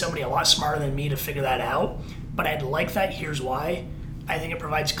 you need somebody a lot smarter than me to figure that out. But I'd like that. Here's why. I think it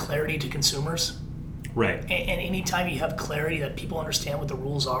provides clarity to consumers. Right. And anytime you have clarity that people understand what the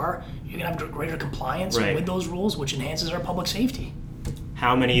rules are, you're going to have greater compliance with those rules, which enhances our public safety.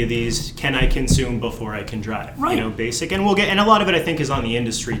 How many of these can I consume before I can drive? Right. Basic. And and a lot of it I think is on the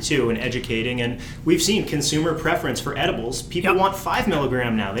industry too and educating. And we've seen consumer preference for edibles. People want 5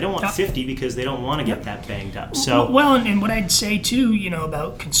 milligram now. They don't want 50 because they don't want to get that banged up. So well, and what I'd say too,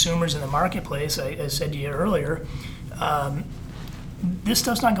 about consumers in the marketplace, I said to you earlier, this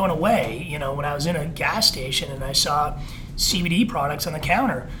stuff's not going away. When I was in a gas station and I saw CBD products on the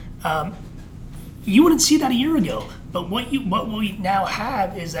counter, you wouldn't see that a year ago. But what we now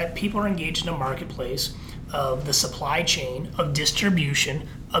have is that people are engaged in a marketplace of the supply chain, of distribution,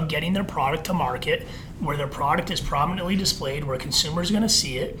 of getting their product to market, where their product is prominently displayed, where consumers are going to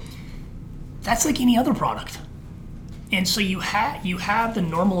see it. That's like any other product. And so you have the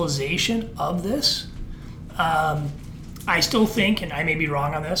normalization of this I still think, and I may be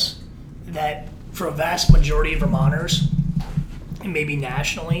wrong on this, that for a vast majority of Vermonters, and maybe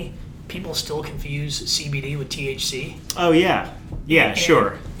nationally, people still confuse CBD with THC. Oh, yeah. Yeah,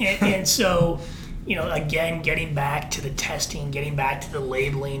 sure. And so, again, getting back to the testing, getting back to the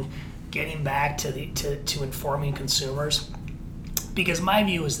labeling, getting back to informing consumers. Because my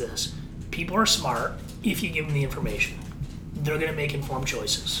view is this: people are smart if you give them the information. They're going to make informed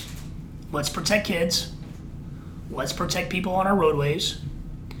choices. Let's protect kids. Let's protect people on our roadways.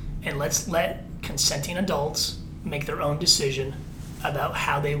 And let's let consenting adults make their own decision about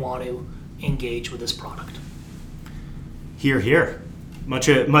how they want to engage with this product. Hear, hear. Much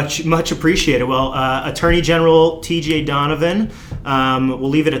appreciated. Well, Attorney General T.J. Donovan, we'll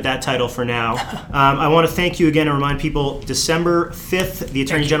leave it at that title for now. I want to thank you again and remind people, December 5th, the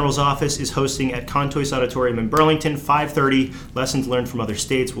Attorney General's office is hosting at Contois Auditorium in Burlington, 5:30. Lessons learned from other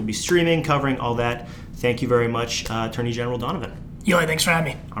states. We'll be streaming, covering all that. Thank you very much, Attorney General Donovan. Eli, thanks for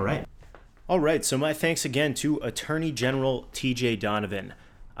having me. All right, so my thanks again to Attorney General T.J. Donovan.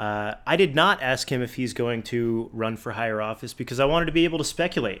 I did not ask him if he's going to run for higher office because I wanted to be able to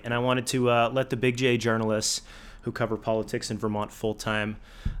speculate, and I wanted to let the Big J journalists who cover politics in Vermont full-time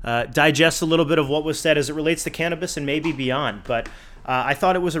digest a little bit of what was said as it relates to cannabis and maybe beyond. But I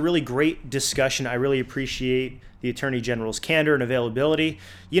thought it was a really great discussion. I really appreciate the Attorney General's candor and availability,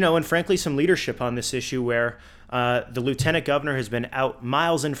 and frankly some leadership on this issue where the Lieutenant Governor has been out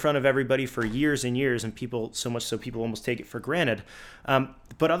miles in front of everybody for years and years, and people almost take it for granted.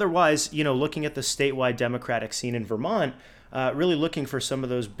 But otherwise, looking at the statewide Democratic scene in Vermont, really looking for some of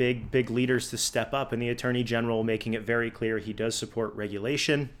those big leaders to step up, and the Attorney General making it very clear he does support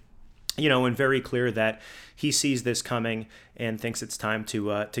regulation, and very clear that he sees this coming and thinks it's time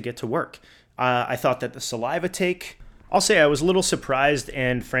to get to work. I thought that the saliva take, I'll say I was a little surprised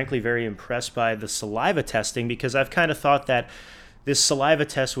and frankly very impressed by the saliva testing, because I've kind of thought that this saliva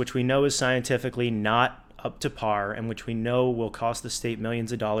test, which we know is scientifically not up to par and which we know will cost the state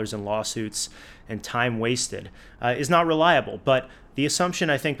millions of dollars in lawsuits and time wasted, is not reliable. But the assumption,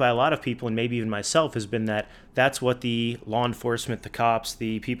 I think, by a lot of people, and maybe even myself, has been that that's what the law enforcement, the cops,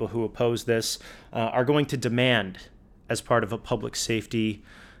 the people who oppose this are going to demand as part of a public safety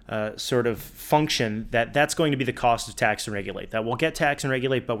sort of function, that's going to be the cost of tax and regulate. That we'll get tax and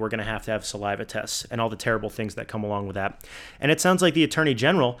regulate, but we're going to have saliva tests and all the terrible things that come along with that. And it sounds like the Attorney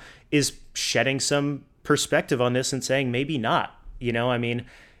General is shedding some perspective on this and saying maybe not.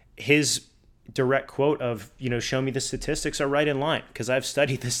 His direct quote of, show me the statistics are right in line, because I've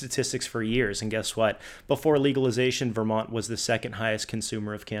studied the statistics for years, and guess what? Before legalization, Vermont was the second highest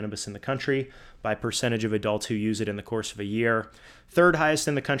consumer of cannabis in the country by percentage of adults who use it in the course of a year, third highest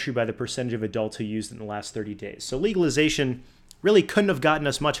in the country by the percentage of adults who used it in the last 30 days. So legalization really couldn't have gotten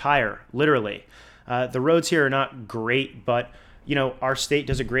us much higher, literally. The roads here are not great, but our state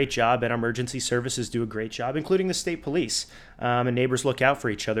does a great job, and our emergency services do a great job, including the state police, and neighbors look out for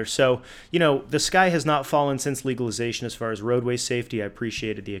each other. So, the sky has not fallen since legalization as far as roadway safety. I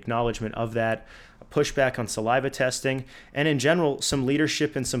appreciated the acknowledgement of that, a pushback on saliva testing, and in general, some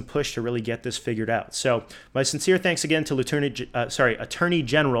leadership and some push to really get this figured out. So my sincere thanks again to Attorney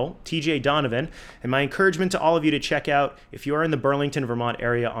General T.J. Donovan, and my encouragement to all of you to check out, if you are in the Burlington, Vermont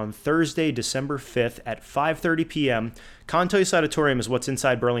area on Thursday, December 5th at 5:30 p.m., Contois Auditorium is what's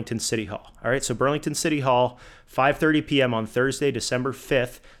inside Burlington City Hall. All right, so Burlington City Hall, 5:30 p.m. on Thursday, December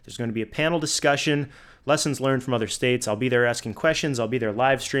 5th. There's going to be a panel discussion, lessons learned from other states. I'll be there asking questions. I'll be there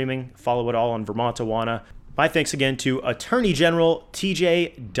live streaming. Follow it all on Vermontawana. My thanks again to Attorney General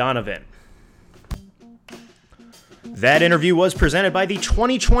T.J. Donovan. That interview was presented by the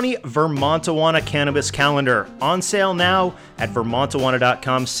 2020 Vermontawana Cannabis Calendar. On sale now at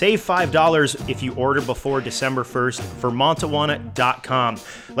vermontawana.com. Save $5 if you order before December 1st, vermontawana.com.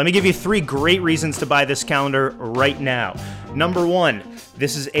 Let me give you 3 great reasons to buy this calendar right now. Number 1,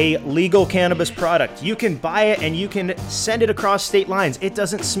 this is a legal cannabis product. You can buy it and you can send it across state lines. It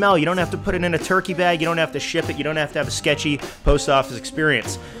doesn't smell. You don't have to put it in a turkey bag. You don't have to ship it. You don't have to have a sketchy post office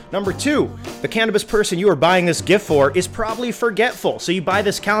experience. Number 2, the cannabis person you are buying this gift for is probably forgetful. So you buy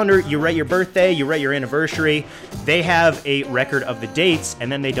this calendar, you write your birthday, you write your anniversary. They have a record of the dates,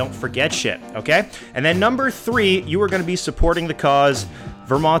 and then they don't forget shit, okay? And then number 3, you are going to be supporting the cause,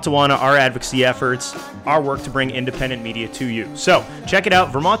 Vermontawana, our advocacy efforts, our work to bring independent media to you. So check it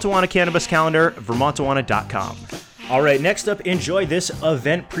out, Vermontawana Cannabis Calendar, vermontawana.com. All right, next up, enjoy this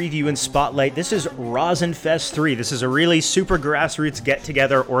event preview and spotlight. This is Rosin Fest 3. This is a really super grassroots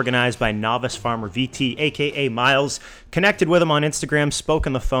get-together organized by novice farmer VT, a.k.a. Miles. Connected with him on Instagram, spoke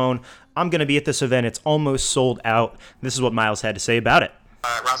on the phone. I'm going to be at this event. It's almost sold out. This is what Miles had to say about it.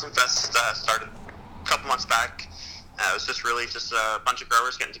 Rosin Fest started a couple couple months back. It was just really just a bunch of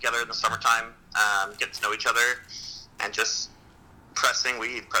growers getting together in the summertime, getting to know each other, and just pressing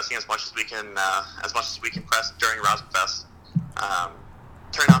as much as we can press during Rosin Fest.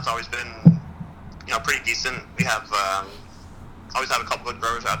 Turnout's always been, pretty decent. We have always have a couple good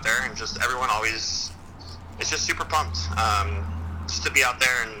growers out there, and just everyone always is just super pumped just to be out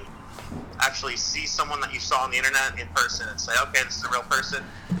there and actually see someone that you saw on the internet in person and say, okay, this is a real person,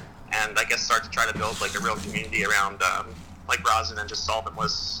 and I guess start to try to build like a real community around like rosin and just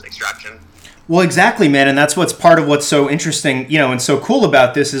solventless extraction. Well, exactly, man, and that's what's part of what's so interesting, and so cool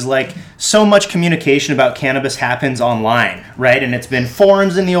about this is like so much communication about cannabis happens online, right? And it's been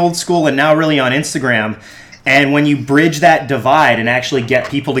forums in the old school and now really on Instagram. And when you bridge that divide and actually get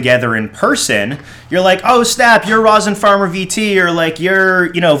people together in person, you're like, oh, snap, you're Rosin Farmer VT, or like you're,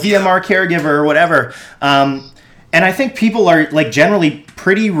 VMR caregiver or whatever. And I think people are like generally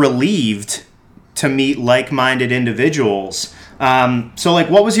pretty relieved to meet like-minded individuals. So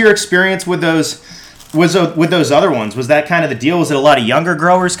like, what was your experience with those other ones? Was that kind of the deal? Was it a lot of younger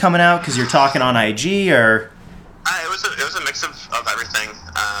growers coming out because you're talking on IG, or? It was a mix of everything.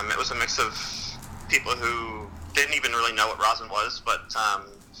 It was a mix of people who didn't even really know what rosin was, but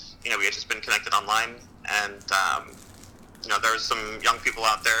we had just been connected online, and there was some young people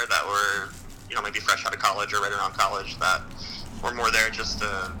out there that were maybe fresh out of college or right around college that were more there just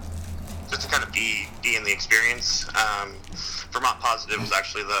to kind of be in the experience. Vermont Positive was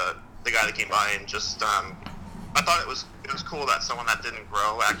actually the guy that came by, and just I thought it was cool that someone that didn't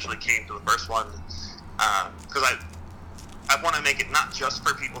grow actually came to the first one, because I want to make it not just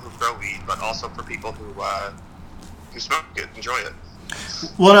for people who grow weed, but also for people who smoke it, enjoy it.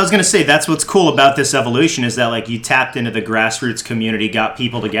 Well, I was going to say, that's what's cool about this evolution is that like you tapped into the grassroots community, got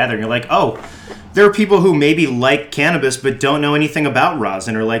people together, and you're like, oh, there are people who maybe like cannabis but don't know anything about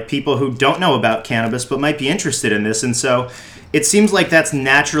rosin, or like people who don't know about cannabis but might be interested in this. And so it seems like that's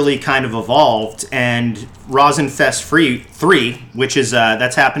naturally kind of evolved. And Rosin Fest 3, which is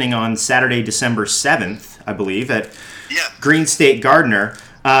that's happening on Saturday, December 7th, I believe, at Green State Gardener.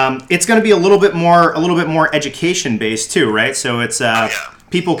 It's going to be a little bit more education based too, right? So it's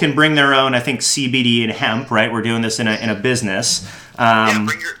people can bring their own, I think, CBD and hemp, right? We're doing this in a business.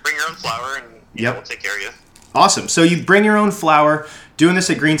 Bring your own flower, and we'll take care of you. Awesome. So you bring your own flower, doing this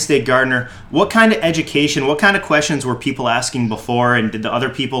at Green State Gardener. What kind of education, what kind of questions were people asking before, and did the other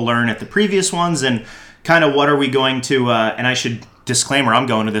people learn at the previous ones? And kind of what are we going to, and I should disclaimer, I'm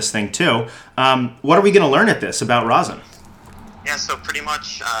going to this thing too. What are we going to learn at this about rosin? Yeah, so pretty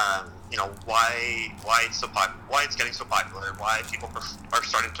much, why it's getting so popular, why people are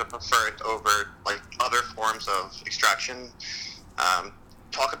starting to prefer it over like other forms of extraction.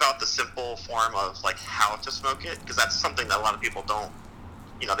 Talk about the simple form of like how to smoke it, because that's something that a lot of people don't,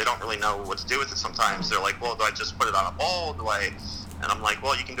 they don't really know what to do with it sometimes. They're like, well, do I just put it on a bowl? And I'm like,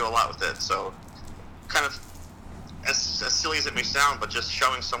 well, you can do a lot with it. So kind of as silly as it may sound, but just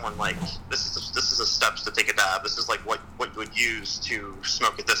showing someone like this is the steps to take a dab. This is like what you would use to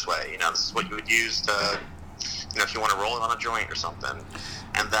smoke it this way. This is what you would use to, if you want to roll it on a joint or something.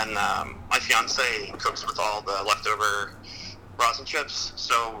 And then my fiance cooks with all the leftover rosin chips,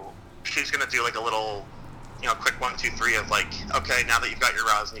 so she's gonna do like a little, quick 1, 2, 3 of like, okay, now that you've got your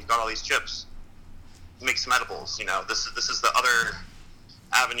rosin, you've got all these chips, make some edibles. This is the other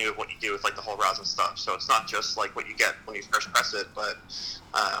avenue of what you do with like the whole rosin stuff. So it's not just like what you get when you first press it, but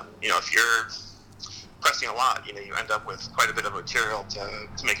if you're pressing a lot, you end up with quite a bit of material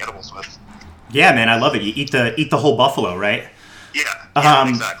to make edibles with. Yeah, man, I love it. You eat the whole buffalo, right? Yeah,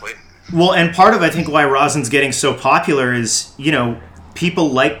 exactly. Well, and part of I think why rosin's getting so popular is people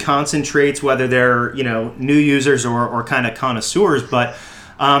like concentrates, whether they're new users or kind of connoisseurs, but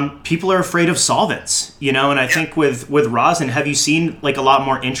people are afraid of solvents, and I think with rosin, have you seen like a lot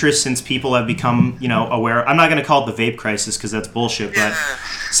more interest since people have become, aware? I'm not going to call it the vape crisis because that's bullshit, but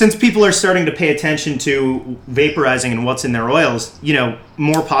since people are starting to pay attention to vaporizing and what's in their oils,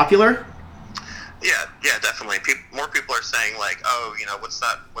 more popular? Yeah, definitely. More people are saying like, oh, what's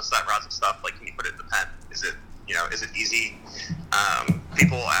that rosin stuff? Like, can you put it in the pen? Is it easy?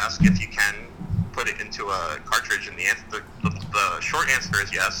 People ask if you can put it into a cartridge, and the short answer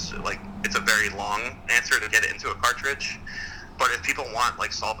is yes. Like, it's a very long answer to get it into a cartridge, but if people want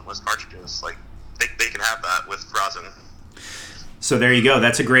like solventless cartridges, like they can have that with rosin. So there you go.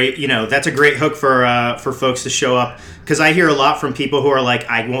 That's a great hook for folks to show up, because I hear a lot from people who are like,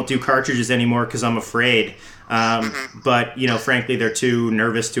 I won't do cartridges anymore because I'm afraid. But frankly, they're too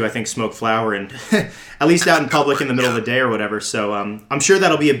nervous to, I think, smoke flower, and at least out in public in the middle of the day or whatever. So I'm sure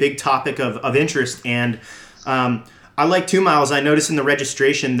that'll be a big topic of interest. And I like 2 Miles. I noticed in the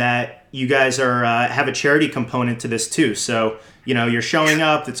registration that you guys are have a charity component to this too. So, you're showing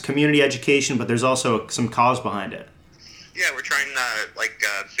up, it's community education, but there's also some cause behind it. Yeah, we're trying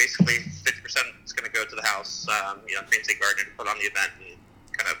basically 50% is going to go to the house, Green State Garden to put on the event and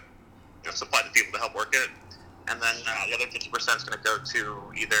kind of, supply the people to help work it. And then the other 50% is going to go to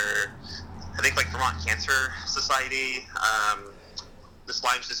either, I think, Vermont Cancer Society, this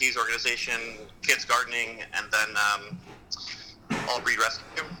Lyme's disease organization, kids gardening, and then All Breed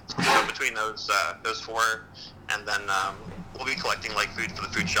Rescue. So between those four, and then we'll be collecting food for the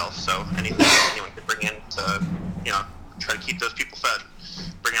food shelf. So anything anyone could bring in to try to keep those people fed,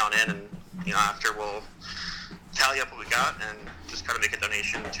 bring it on in, and after we'll tally up what we got and just kind of make a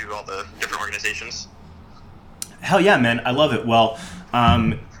donation to all the different organizations. Hell yeah, man! I love it. Well,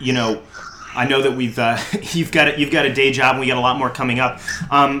 I know that we've you've got a day job, and we got a lot more coming up.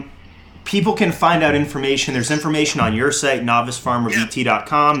 People can find out information. There's information on your site,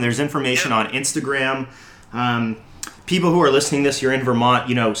 novicefarmervt.com. There's information on Instagram. People who are listening to this, you're in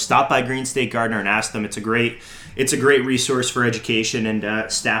Vermont, stop by Green State Gardener and ask them. It's a great resource for education,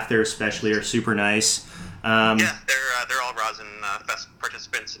 and staff there especially are super nice. They're all Rosin Fest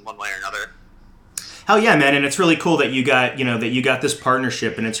participants in one way or another. Hell yeah, man! And it's really cool that you got this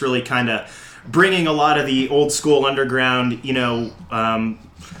partnership, and it's really kind of bringing a lot of the old school underground,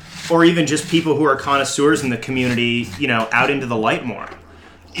 or even just people who are connoisseurs in the community, out into the light more.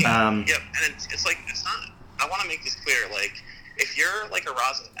 And it's not. I want to make this clear. If you're a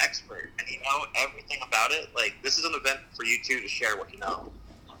rosin expert and you know everything about it, this is an event for you too to share what you know.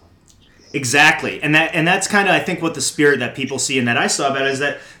 Exactly, and that's kind of, I think, what the spirit that people see and that I saw about it is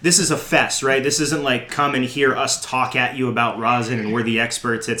that this is a fest, right? This isn't come and hear us talk at you about rosin and we're the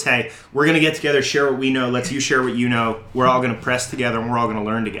experts. It's, hey, we're going to get together, share what we know, let's you share what you know, we're all going to press together and we're all going to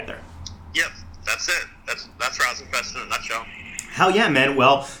learn together. Yep, that's it. That's Rosin Fest in a nutshell. Hell yeah, man.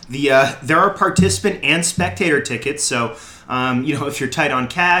 Well, there are participant and spectator tickets, so if you're tight on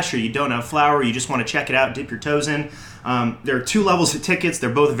cash or you don't have flour, or you just want to check it out, dip your toes in. There are 2 levels of tickets. They're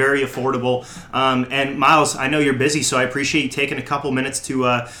both very affordable. And Miles, I know you're busy, so I appreciate you taking a couple minutes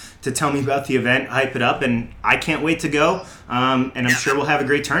to tell me about the event, hype it up, and I can't wait to go. And I'm sure we'll have a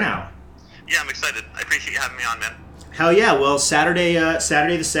great turnout. Yeah, I'm excited. I appreciate you having me on, man. Hell yeah. Well, Saturday the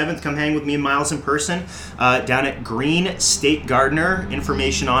 7th, come hang with me and Miles in person down at Green State Gardener.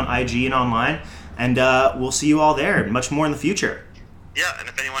 Information on IG and online. And we'll see you all there and much more in the future. Yeah, and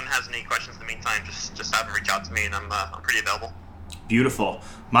if anyone has any questions in the meantime, just have them reach out to me, and I'm pretty available. Beautiful.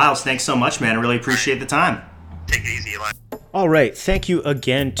 Miles, thanks so much, man. I really appreciate the time. Take it easy, Eli. All right. Thank you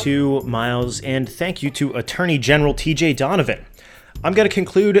again to Miles, and thank you to Attorney General TJ Donovan. I'm going to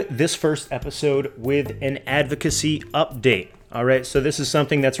conclude this first episode with an advocacy update. All right, so this is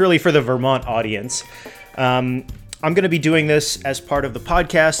something that's really for the Vermont audience. I'm going to be doing this as part of the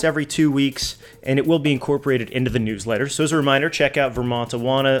podcast every 2 weeks, and it will be incorporated into the newsletter. So as a reminder, check out Vermont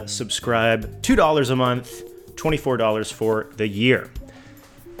Awana, subscribe, $2 a month, $24 for the year.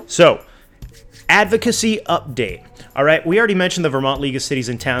 So, advocacy update. All right, we already mentioned the Vermont League of Cities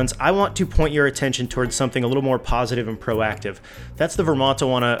and Towns. I want to point your attention towards something a little more positive and proactive. That's the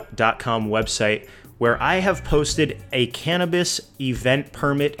vermontawana.com website, where I have posted a cannabis event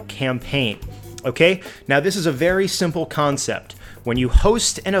permit campaign. Okay, now this is a very simple concept. When you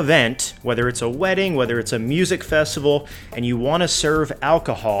host an event, whether it's a wedding, whether it's a music festival, and you want to serve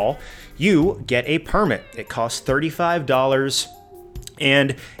alcohol, you get a permit. It costs $35,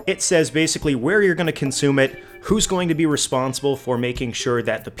 and it says basically where you're going to consume it, who's going to be responsible for making sure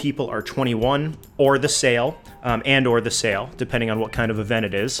that the people are 21 or the sale, or the sale, depending on what kind of event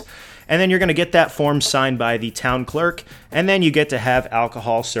it is. And then you're going to get that form signed by the town clerk, and then you get to have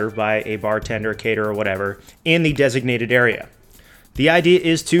alcohol served by a bartender, caterer, or whatever in the designated area. The idea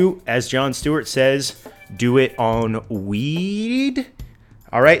is to, as Jon Stewart says, do it on weed.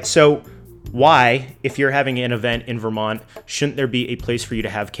 All right, so why, if you're having an event in Vermont, shouldn't there be a place for you to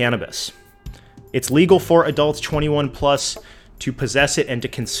have cannabis? It's legal for adults 21 plus to possess it and to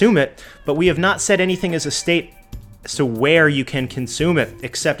consume it, but we have not said anything as a state as to where you can consume it,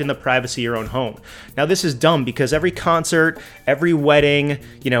 except in the privacy of your own home. Now, this is dumb because every concert, every wedding,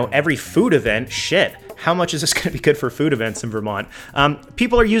 every food event, how much is this going to be good for food events in Vermont?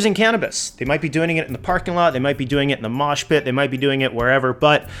 People are using cannabis. They might be doing it in the parking lot. They might be doing it in the mosh pit. They might be doing it wherever,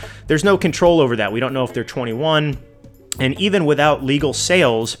 but there's no control over that. We don't know if they're 21. And even without legal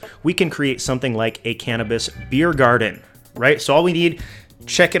sales, we can create something like a cannabis beer garden, right? So all we need,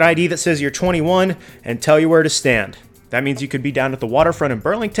 check an ID that says you're 21 and tell you where to stand. That means you could be down at the waterfront in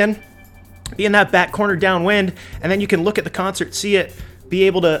Burlington, be in that back corner downwind, and then you can look at the concert, see it, be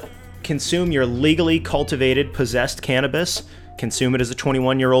able to consume your legally cultivated, possessed cannabis, consume it as a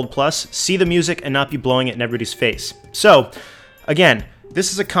 21-year-old plus, see the music, and not be blowing it in everybody's face. So, again,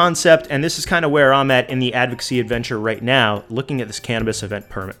 this is a concept, and this is kind of where I'm at in the advocacy adventure right now, looking at this cannabis event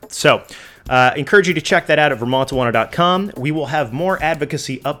permit. So, encourage you to check that out at vermontawana.com. We will have more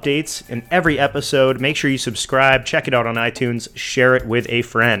advocacy updates in every episode. Make sure you subscribe, check it out on iTunes, share it with a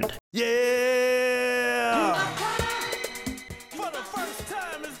friend. Yeah! For the first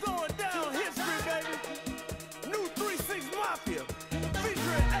time, it's going down history, baby. New 3-6 Mafia,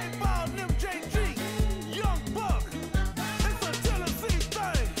 featuring 8-Ball and MJG, Young Buck. It's a Tennessee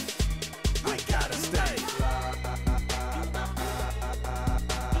thing. We gotta stay.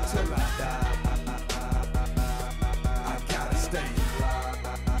 Till I die. I gotta stay.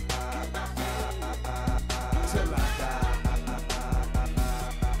 Till I die.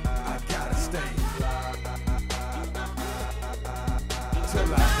 I gotta stay.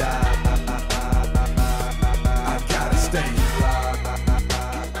 Till I die. I gotta stay.